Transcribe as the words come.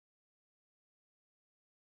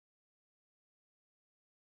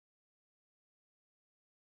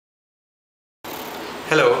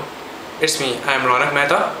Hello, it's me. I am Ronak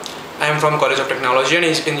Mehta. I am from College of Technology and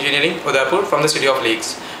Engineering, Udaipur, from the city of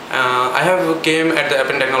Lakes. I have came at the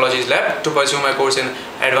Appin Technology's lab to pursue my course in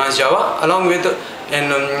Advanced Java along with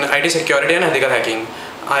in IT security and ethical hacking.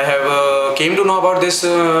 I have came to know about this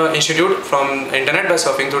institute from internet by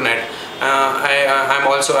surfing through net. I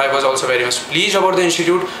was also very much pleased about the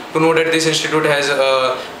institute to know that this institute has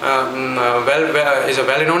is a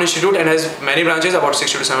well-renowned institute and has many branches, about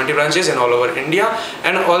 60 to 70 branches in all over India,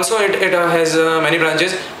 and also it has many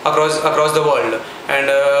branches across the world, and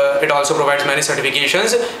it also provides many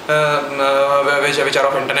certifications which are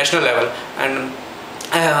of international level. And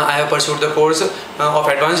I have pursued the course of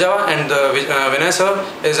Advanced Java, and Vinay sir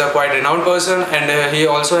is a quite renowned person, and he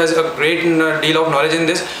also has a great deal of knowledge in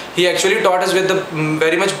this. He actually taught us with the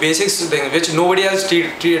very much basics thing which nobody else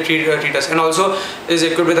treat us, and also is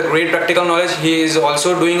equipped with a great practical knowledge. He is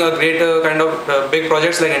also doing a great kind of big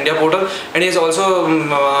projects like India Portal, and he has also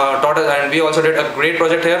taught us, and we also did a great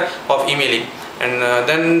project here of emailing. And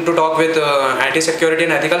then to talk with IT security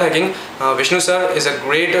and ethical hacking, Vishnu sir is a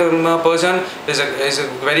great person, is a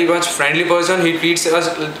very much friendly person. He treats us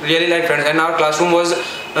really like friends, and our classroom was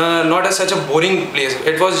not as such a boring place.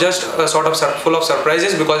 It was just a sort of full of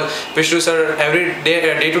surprises, because Vishnu sir every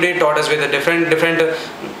day to day taught us with a different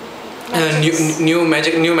new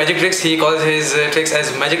magic tricks. He calls his tricks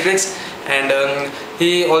as magic tricks, and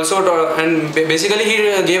he also taught, and basically he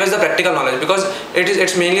gave us the practical knowledge, because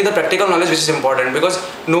it's mainly the practical knowledge which is important, because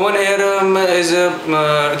no one here is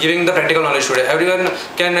giving the practical knowledge today. Everyone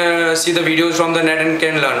can see the videos from the net and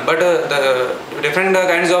can learn, but the different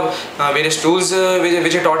kinds of various tools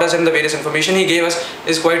which he taught us, and the various information he gave us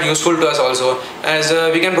is quite useful to us also, as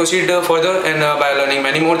we can proceed further and by learning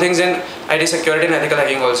many more things in IT security and ethical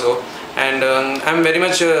hacking also. And I'm very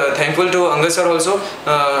much thankful to Angad sir also,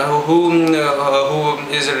 who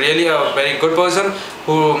is really a very good person,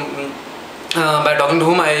 who by talking to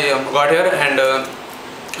whom I got here,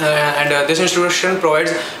 and this institution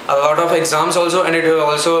provides a lot of exams also, and it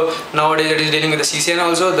also nowadays it is dealing with the CCNA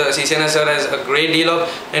also. The CCNA sir has a great deal of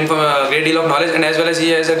knowledge, and as well as he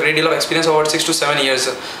has a great deal of experience, over 6 to 7 years.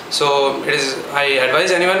 So I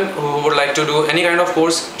advise anyone who would like to do any kind of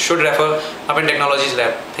course should refer Appin Technology's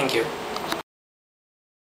lab. Thank you.